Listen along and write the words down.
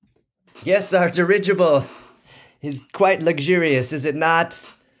Yes, our dirigible is quite luxurious, is it not?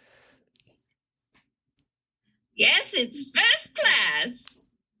 Yes, it's first class.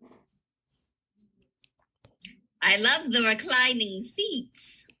 I love the reclining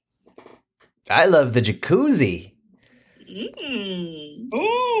seats. I love the jacuzzi.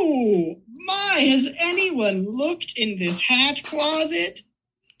 Oh, my, has anyone looked in this hat closet?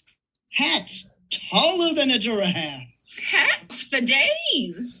 Hats taller than a giraffe. Hats for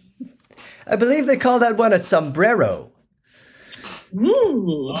days. I believe they call that one a sombrero.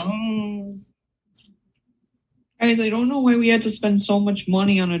 Ooh. Oh. Guys, I don't know why we had to spend so much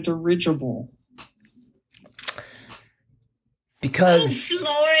money on a dirigible. Because... Oh,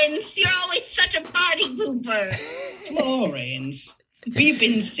 Florence, you're always such a party pooper. Florence, we've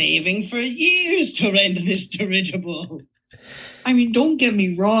been saving for years to rent this dirigible. I mean, don't get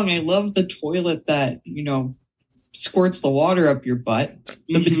me wrong. I love the toilet that, squirts the water up your butt.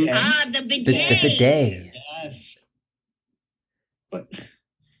 The bidet. Ah, the bidet. The bidet. Yes. But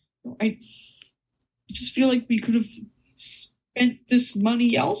I just feel like we could have spent this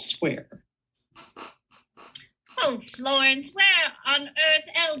money elsewhere. Oh, Florence, where on earth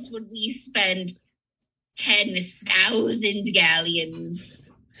else would we spend 10,000 galleons?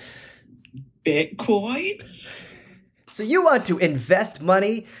 Bitcoin? So you want to invest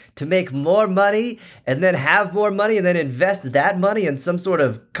money to make more money and then have more money and then invest that money in some sort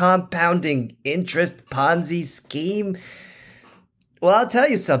of compounding interest Ponzi scheme? Well, I'll tell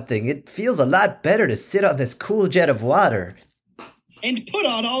you something. It feels a lot better to sit on this cool jet of water. And put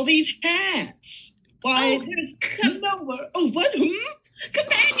on all these hats. Why, there's nowhere. Oh, what?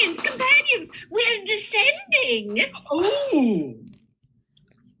 Companions, we're descending. Oh.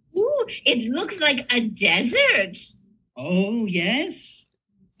 Ooh, it looks like a desert. Oh, yes.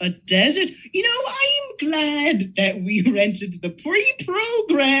 A desert. I'm glad that we rented the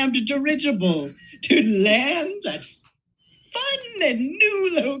pre-programmed dirigible to land at fun and new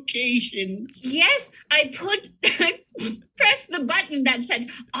locations. Yes, I pressed the button that said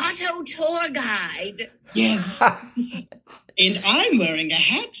Auto Tour Guide. Yes. And I'm wearing a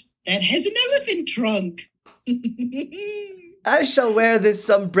hat that has an elephant trunk. I shall wear this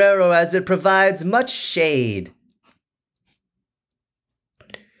sombrero as it provides much shade.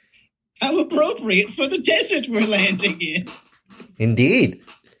 How appropriate for the desert we're landing in. Indeed.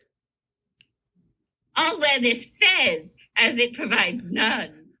 I'll wear this fez as it provides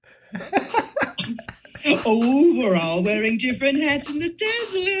none. Oh, we're all wearing different hats in the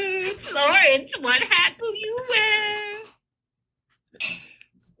desert. Florence, what hat will you wear?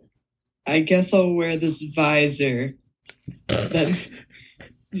 I guess I'll wear this visor that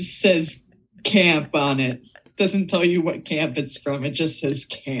says camp on it. Doesn't tell you what camp it's from. It just says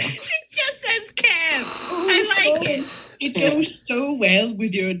camp. It just says camp. I like it. It goes so well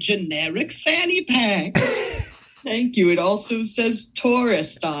with your generic fanny pack. Thank you. It also says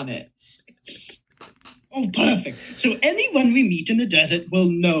tourist on it. Oh, perfect. So anyone we meet in the desert will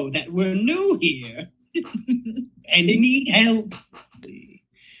know that we're new here and need help.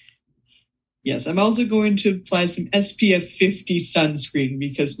 Yes, I'm also going to apply some SPF 50 sunscreen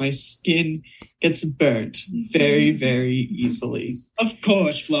because my skin gets burnt very, very easily. Of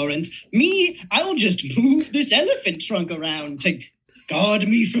course, Florence. I'll just move this elephant trunk around to guard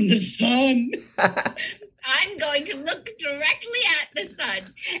me from the sun. I'm going to look directly at the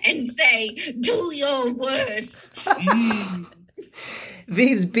sun and say, do your worst.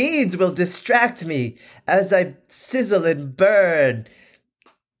 These beads will distract me as I sizzle and burn.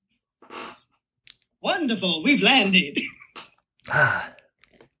 Wonderful, we've landed.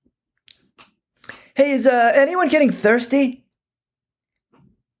 Hey, is anyone getting thirsty?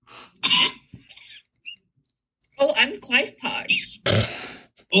 Oh, I'm quite parched.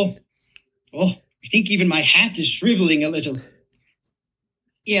 Oh, I think even my hat is shriveling a little.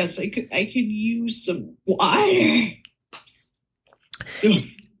 Yes, I could use some water.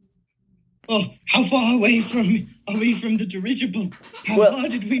 Oh, how far away are we from the dirigible? How far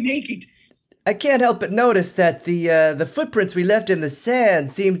did we make it? I can't help but notice that the footprints we left in the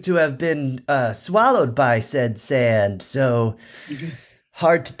sand seem to have been swallowed by said sand, so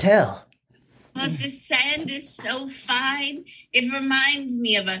hard to tell. But the sand is so fine, it reminds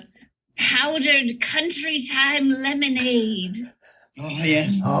me of a powdered country time lemonade. Oh,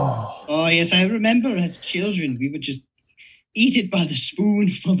 yes. Oh, Yes, I remember as children, we would just eat it by the spoon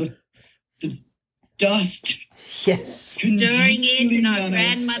for the dust. yes. Stirring it in our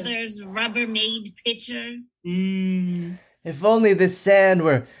grandmother's Rubbermaid pitcher. If only this sand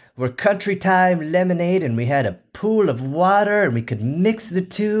were country time lemonade and we had a pool of water and we could mix the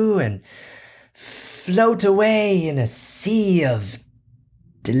two and float away in a sea of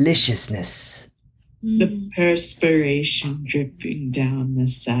deliciousness. The perspiration dripping down the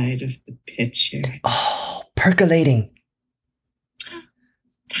side of the pitcher. Oh, percolating.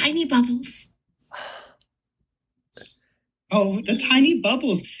 Tiny bubbles. Oh, the tiny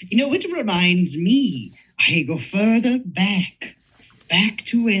bubbles. You know, it reminds me. I go further back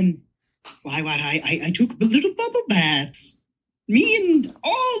to when I took little bubble baths. Me and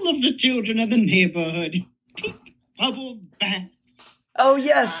all of the children of the neighborhood. Pink bubble baths. Oh,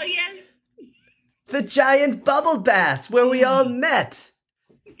 yes. Oh, yes. The giant bubble baths where we all met.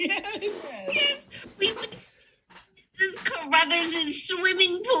 Yes. Yes, we would Mrs. Carruthers'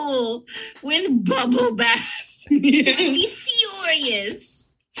 swimming pool with bubble bath. She'd be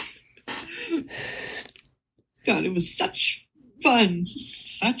furious. God, it was such fun.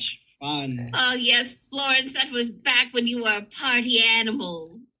 Such fun. Oh, yes, Florence, that was back when you were a party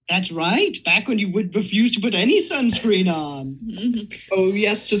animal. That's right. Back when you would refuse to put any sunscreen on. Oh,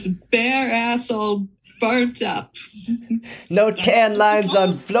 yes, just bare ass all burnt up. No tan lines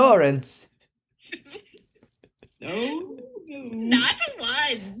on Florence. No. Not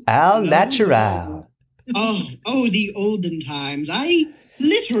one. Al No. natural. Oh, the olden times. I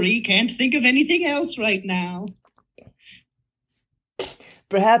literally can't think of anything else right now.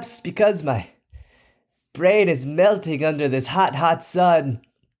 Perhaps because my brain is melting under this hot, hot sun,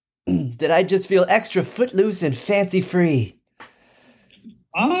 that I just feel extra footloose and fancy-free.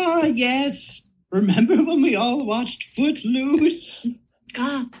 Ah, yes. Remember when we all watched Footloose?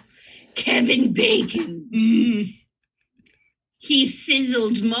 Ah, Kevin Bacon. Mm. He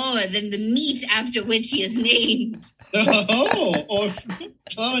sizzled more than the meat after which he is named. Oh, or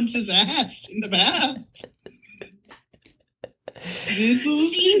Florence's ass in the bath. Sizzle,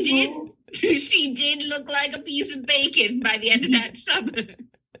 sizzle. She did look like a piece of bacon by the end of that summer.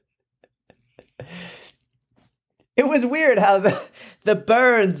 It was weird how the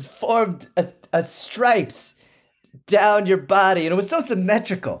burns formed a stripes down your body, and it was so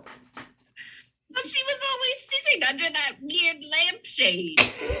symmetrical. But she was always sitting under that weird lampshade.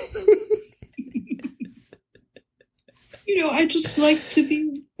 You know, I just like to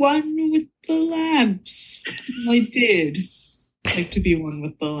be one with the lamps. I did like to be one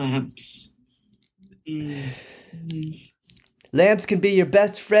with the lamps. Lamps can be your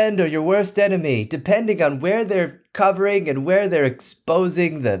best friend or your worst enemy, depending on where they're covering and where they're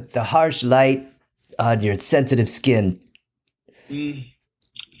exposing the harsh light on your sensitive skin.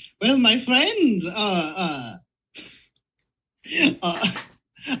 Well, my friends,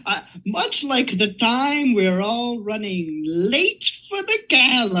 much like the time we're all running late for the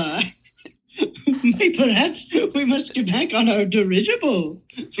gala, perhaps we must get back on our dirigible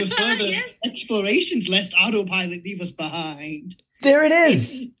for further Yes. explorations, lest autopilot leave us behind. There it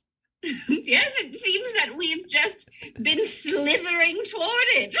is. Yes, it seems that we've just been slithering toward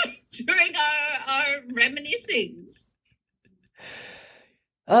it during our reminiscings.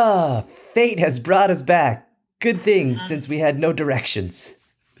 Ah, fate has brought us back. Good thing, since we had no directions.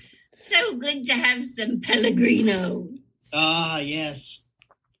 So good to have some Pellegrino. Ah, yes.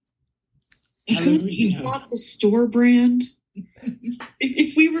 You could have just Pellegrino. bought the store brand.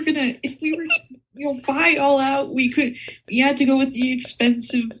 If we were to, buy all out, we had to go with the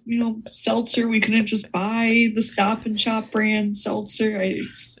expensive, seltzer. We couldn't just buy the Stop and Shop brand seltzer.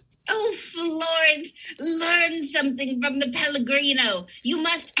 Oh, Florence, learn something from the Pellegrino. You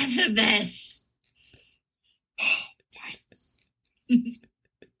must effervesce.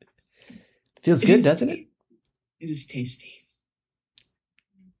 Feels It good, is- doesn't it? It is tasty.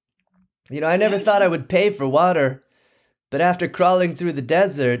 I never thought I would pay for water, but after crawling through the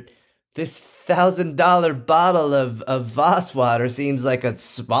desert, this $1,000 bottle of Voss water seems like a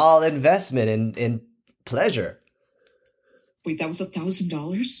small investment in pleasure. Wait, that was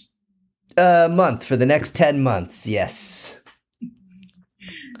 $1,000? A month for the next 10 months, yes.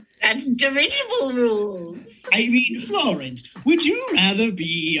 That's dirigible rules. I mean, Florence, would you rather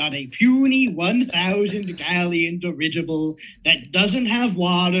be on a puny 1,000-gallon dirigible that doesn't have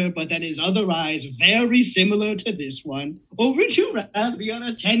water but that is otherwise very similar to this one? Or would you rather be on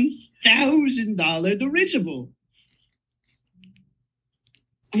a $10,000 dirigible?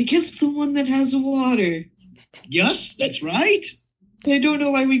 I guess the one that has water. Yes, that's right. I don't know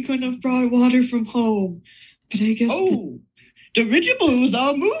why we couldn't have brought water from home, but I guess Dirigibles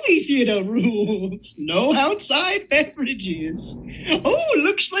are movie theater rules. No outside beverages. Oh,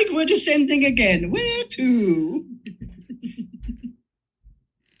 looks like we're descending again. Where to?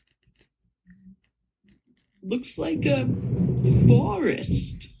 looks like a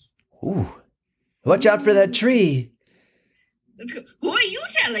forest. Ooh. Watch out for that tree. Who are you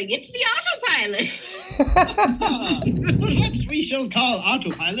telling? spelling. It's the autopilot. Perhaps we shall call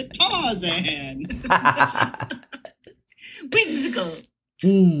autopilot Tarzan. Whimsical.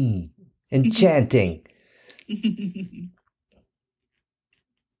 Enchanting.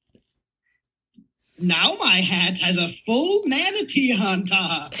 Now my hat has a full manatee on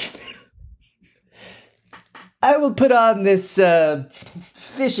top. I will put on this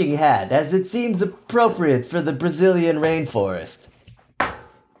fishing hat, as it seems appropriate for the Brazilian rainforest.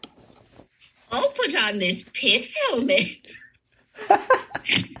 I'll put on this pith helmet.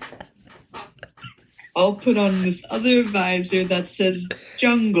 I'll put on this other visor that says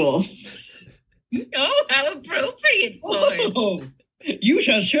jungle. Oh, how appropriate for it. Oh, you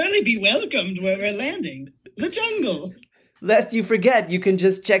shall surely be welcomed where we're landing. The jungle. Lest you forget, you can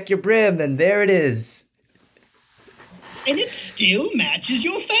just check your brim, and there it is. And it still matches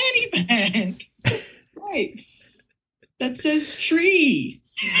your fanny pack. Right. That says tree.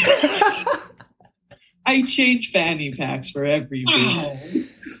 I change fanny packs for every Wow. visit.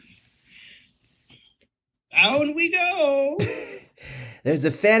 Down we go. There's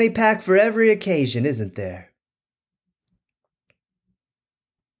a fanny pack for every occasion, isn't there?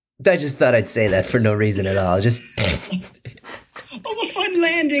 I just thought I'd say that for no reason at all. Just. Oh, a fun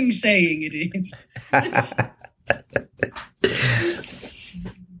landing saying it is.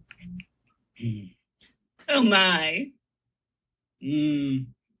 Oh my.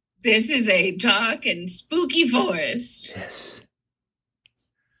 This is a dark and spooky forest. Yes.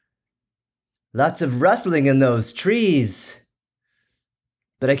 Lots of rustling in those trees.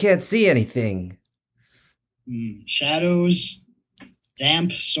 But I can't see anything. Shadows,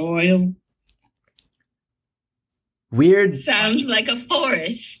 damp soil. Weird. Sounds like a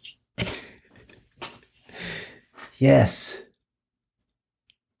forest. Yes.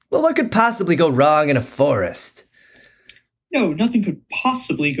 Well, what could possibly go wrong in a forest? No, nothing could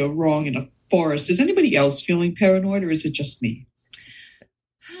possibly go wrong in a forest. Is anybody else feeling paranoid, or is it just me?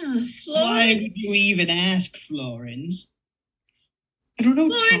 Florence. Why would you even ask, Florence? I don't know.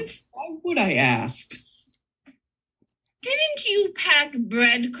 Florence. Why would I ask? Didn't you pack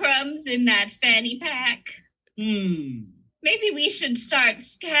breadcrumbs in that fanny pack? Maybe we should start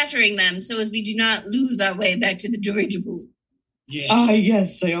scattering them so as we do not lose our way back to the dirigible. Yes.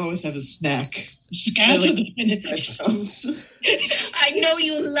 Yes, I always have a snack. Scatter them. I know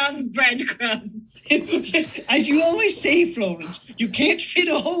you love breadcrumbs. As you always say, Florence, you can't fit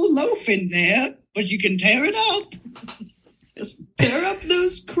a whole loaf in there, but you can tear it up. Just tear up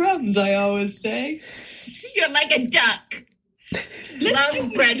those crumbs, I always say. You're like a duck. Just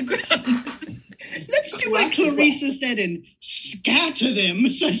love breadcrumbs. Let's do what Clarissa said and scatter them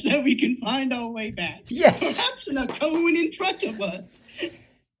such that we can find our way back. Yes. Perhaps in a cone in front of us.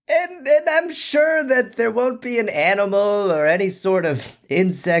 And I'm sure that there won't be an animal or any sort of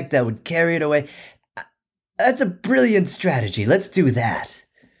insect that would carry it away. That's a brilliant strategy. Let's do that.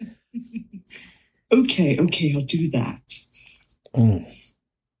 Okay, I'll do that. Well,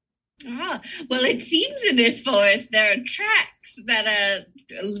 it seems in this forest there are tracks that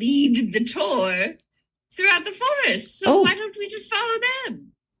lead the tour throughout the forest. So why don't we just follow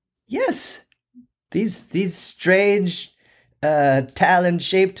them? Yes. These strange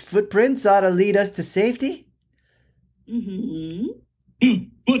talon-shaped footprints ought to lead us to safety. What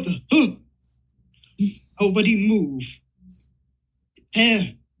the? Nobody move.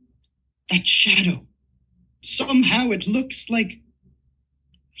 There. That shadow. Somehow it looks like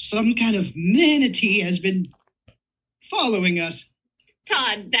some kind of manatee has been following us.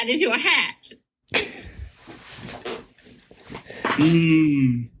 Todd, that is your hat.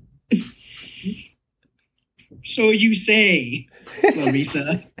 So you say,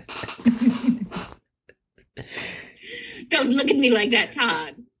 Clarissa. Don't look at me like that,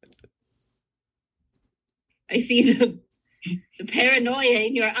 Todd. I see the paranoia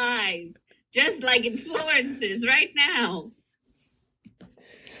in your eyes, just like in Florence's right now.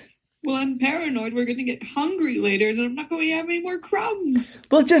 Well, I'm paranoid we're going to get hungry later and I'm not going to have any more crumbs.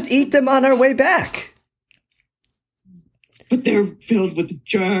 We'll just eat them on our way back. But they're filled with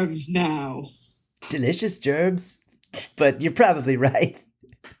germs now. Delicious germs. But you're probably right.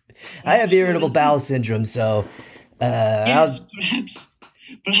 I have irritable bowel syndrome, so Yes,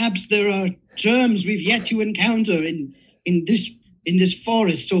 perhaps there are germs we've yet to encounter in this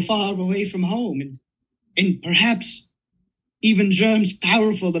forest so far away from home, and perhaps even germs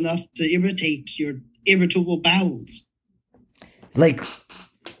powerful enough to irritate your irritable bowels. like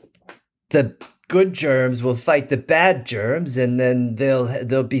the good germs will fight the bad germs, and then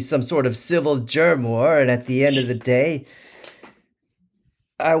there'll be some sort of civil germ war, and at the end of the day,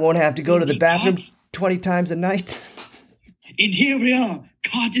 I won't have to go to the bathroom 20 times a night. And here we are,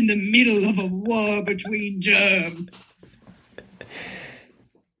 caught in the middle of a war between germs.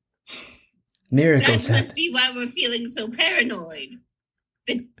 Miracles That happen. must be why we're feeling so paranoid.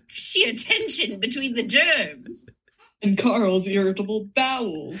 The sheer tension between the germs. And Carl's irritable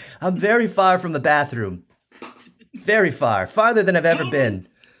bowels. I'm very far from the bathroom. Very far. Farther than I've ever been.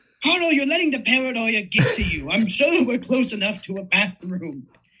 Carl, you're letting the paranoia get to you. I'm sure we're close enough to a bathroom.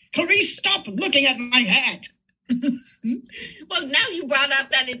 Clarice, stop looking at my hat. Well, now you brought up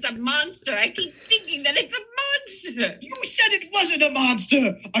that it's a monster. I keep thinking that it's a monster. You said it wasn't a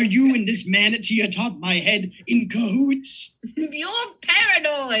monster. Are you and this manatee atop my head in cahoots? You're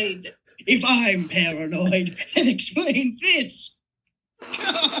paranoid. If I'm paranoid, then explain this.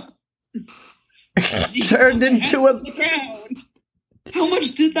 Turned into a... the ground. How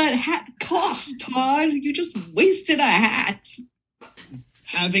much did that hat cost, Todd? You just wasted a hat.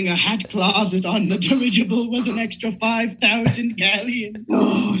 Having a hat closet on the dirigible was an extra 5,000 galleons.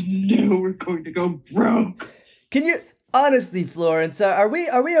 Oh no, we're going to go broke. Can you... Honestly, Florence, are we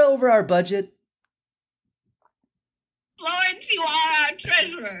over our budget? Florence, you are our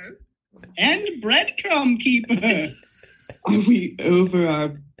treasurer. And breadcrumb keeper. Are we over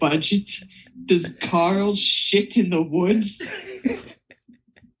our budget? Does Carl shit in the woods?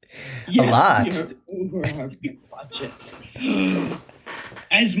 Yes, lot. we are over our budget.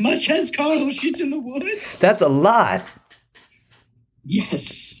 As much as Carl shits in the woods? That's a lot.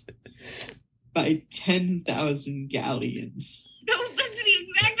 Yes. By 10,000 galleons. No, that's the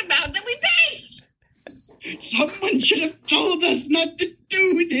exact amount that we paid. Someone should have told us not to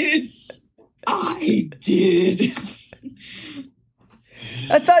do this. I did.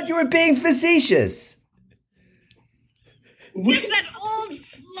 I thought you were being facetious. Just that old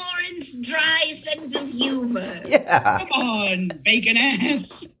Florence dry sense of humor. Yeah. Come on, bacon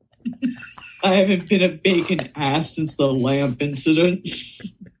ass. I haven't been a bacon ass since the lamp incident.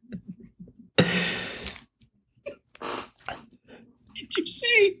 Did you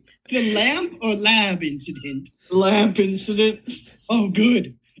say the lamp or lab incident? Lamp incident. Oh,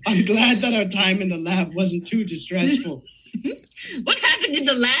 good. I'm glad that our time in the lab wasn't too distressful. What happened in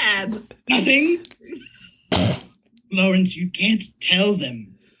the lab? Nothing. Lawrence, you can't tell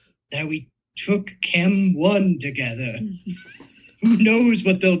them that we took Chem 1 together. Who knows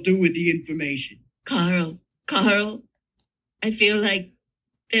what they'll do with the information? Carl, I feel like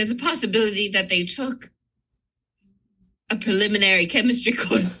there's a possibility that they took a preliminary chemistry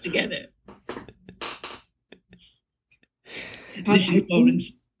course together. Listen,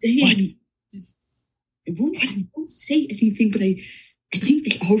 Lawrence. What? I won't say anything, but I think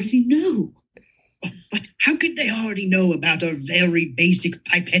they already know. But how could they already know about our very basic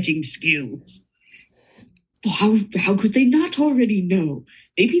pipetting skills? Well, how could they not already know?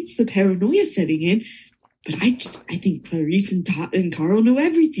 Maybe it's the paranoia setting in, but I think Clarice and Todd and Carl know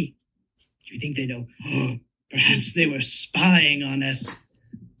everything. You think they know? Perhaps they were spying on us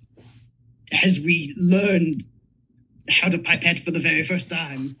as we learned how to pipette for the very first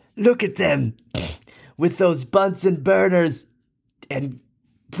time. Look at them. With those Bunsen burners and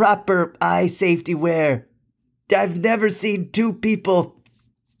proper eye safety wear. I've never seen two people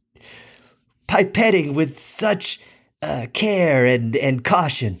pipetting with such care and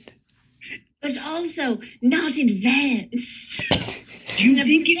caution. But also not advanced. Do you In a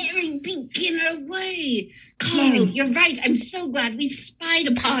think it's... very beginner way. Carl, you're right. I'm so glad we've spied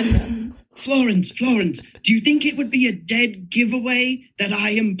upon them. Florence, do you think it would be a dead giveaway that I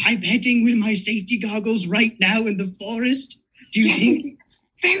am pipetting with my safety goggles right now in the forest? Do you think... It's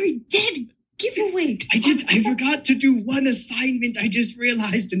very dead giveaway. I forgot to do one assignment. I just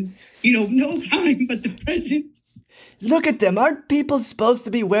realized, and, no time but the present. Look at them. Aren't people supposed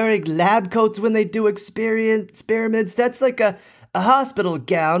to be wearing lab coats when they do experiments? That's like a hospital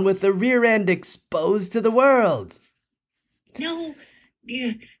gown with the rear end exposed to the world. No,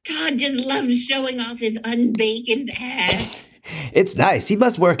 Todd just loves showing off his unbaconed ass. It's nice. He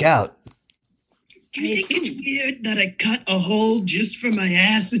must work out. Do you think it's weird that I cut a hole just for my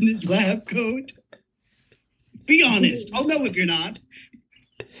ass in this lab coat? Be honest. I'll know if you're not.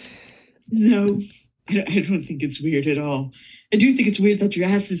 No, I don't think it's weird at all. I do think it's weird that your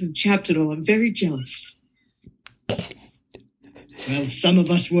ass isn't chapped at all. I'm very jealous. Well, some of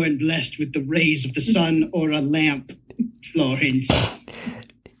us weren't blessed with the rays of the sun or a lamp, Florence.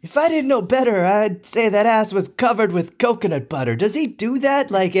 If I didn't know better, I'd say that ass was covered with coconut butter. Does he do that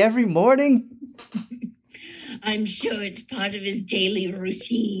like every morning? I'm sure it's part of his daily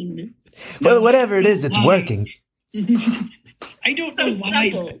routine. Well, whatever it is, it's working. I don't So know why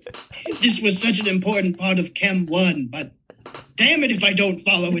supple. this was such an important part of Chem 1, but damn it if I don't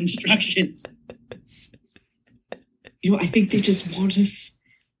follow instructions. I think they just want us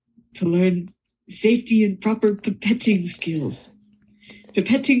to learn safety and proper pipetting skills.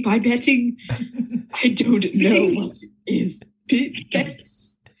 Pipetting, pipetting, I don't know what it is.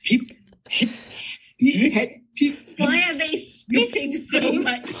 Pipettes. Why are they spitting so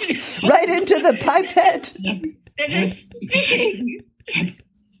much? Right into the pipette. They're just spitting.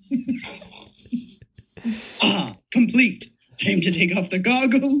 Complete. Time to take off the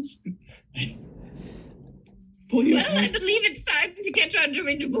goggles. Well, I believe it's time to get our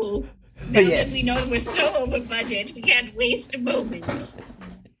dirigible. Now Yes. that we know we're so over budget, we can't waste a moment.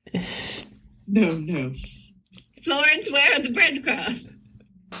 No. Florence, where are the breadcrumbs?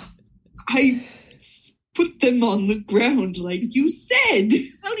 I put them on the ground like you said.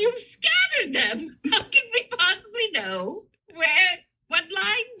 Well, you've scattered them. How can we possibly know what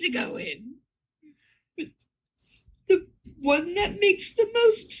line to go in? The one that makes the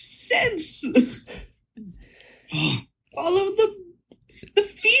most sense. Follow the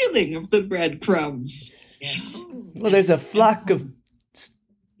feeling of the breadcrumbs. Yes. Well, there's a flock of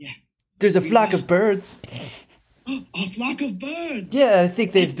birds. A flock of birds. Yeah, I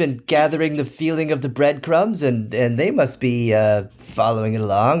think they've been gathering the feeling of the breadcrumbs, and they must be following it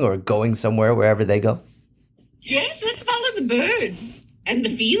along or going somewhere wherever they go. Yes, let's follow the birds and the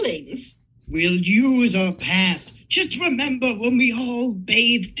feelings. We'll use our past. Just remember when we all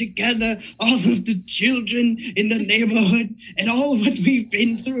bathed together, all of the children in the neighborhood, and all what we've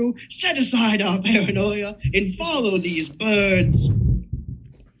been through. Set aside our paranoia and follow these birds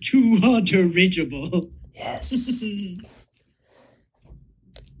to our dirigible. Yes.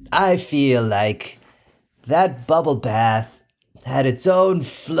 I feel like that bubble bath had its own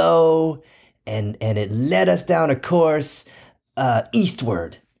flow, and it led us down a course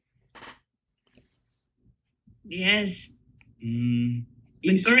eastward. Yes, Mm.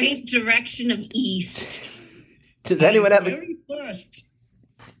 the great direction of east. Does anyone have a... Very first.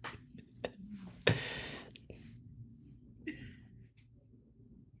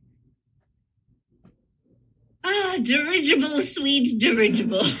 Ah, dirigible, sweet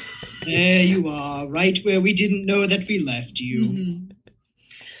dirigible. There you are, right where we didn't know that we left you. Mhm.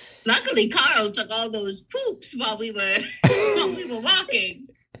 Luckily, Carl took all those poops while we were walking,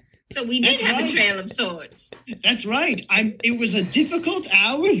 so we did That's have right. a trail of sorts. That's right. It was a difficult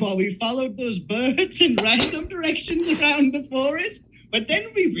hour while we followed those birds in random directions around the forest, but then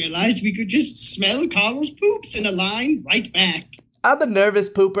we realized we could just smell Carl's poops in a line right back. I'm a nervous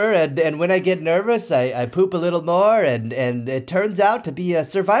pooper, and when I get nervous, I poop a little more, and it turns out to be a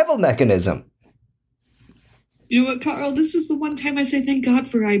survival mechanism. You know what, Carl? This is the one time I say thank God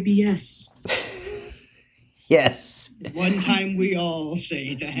for IBS. Yes. One time we all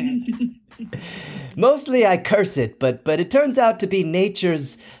say that. Mostly I curse it, but it turns out to be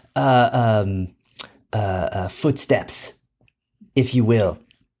nature's footsteps, if you will.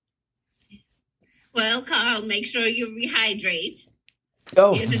 Well, Carl, make sure you rehydrate.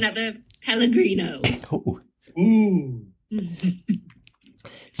 Oh. Here's another Pellegrino. Ooh.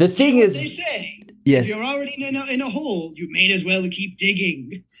 The thing You know what they is, say. yes. If you're already in a hole, you may as well keep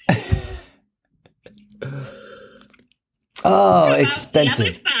digging. Oh, How about expensive. the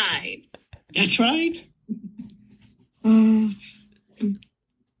other side? That's right.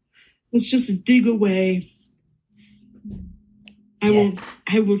 Let's just dig away.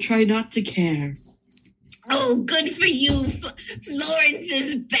 I will try not to care. Oh, good for you. Florence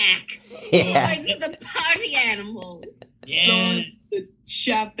is back. Yeah. Florence, the party animal. Yes. The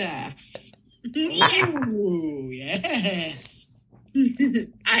chap ass. Yes. Ooh, yes.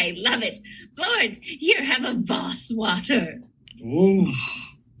 I love it. Florence, here, have a Voss water. Ooh.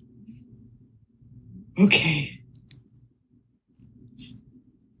 Okay.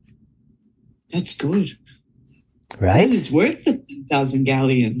 That's good. Right? That is worth the 10,000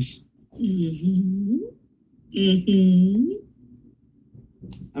 galleons. Mm-hmm. Mm-hmm.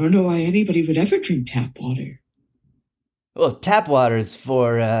 I don't know why anybody would ever drink tap water. Well, tap water's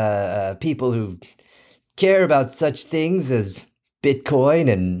for people who care about such things as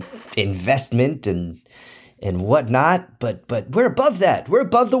Bitcoin and investment and whatnot. But we're above that. We're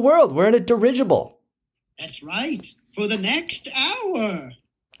above the world. We're in a dirigible. That's right. For the next hour.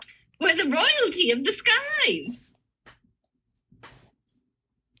 We're the royalty of the skies.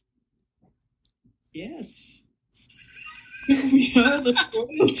 Yes. We are the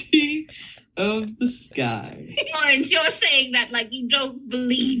royalty of the skies. Florence, you're saying that like you don't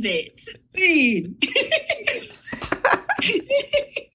believe it. Bean.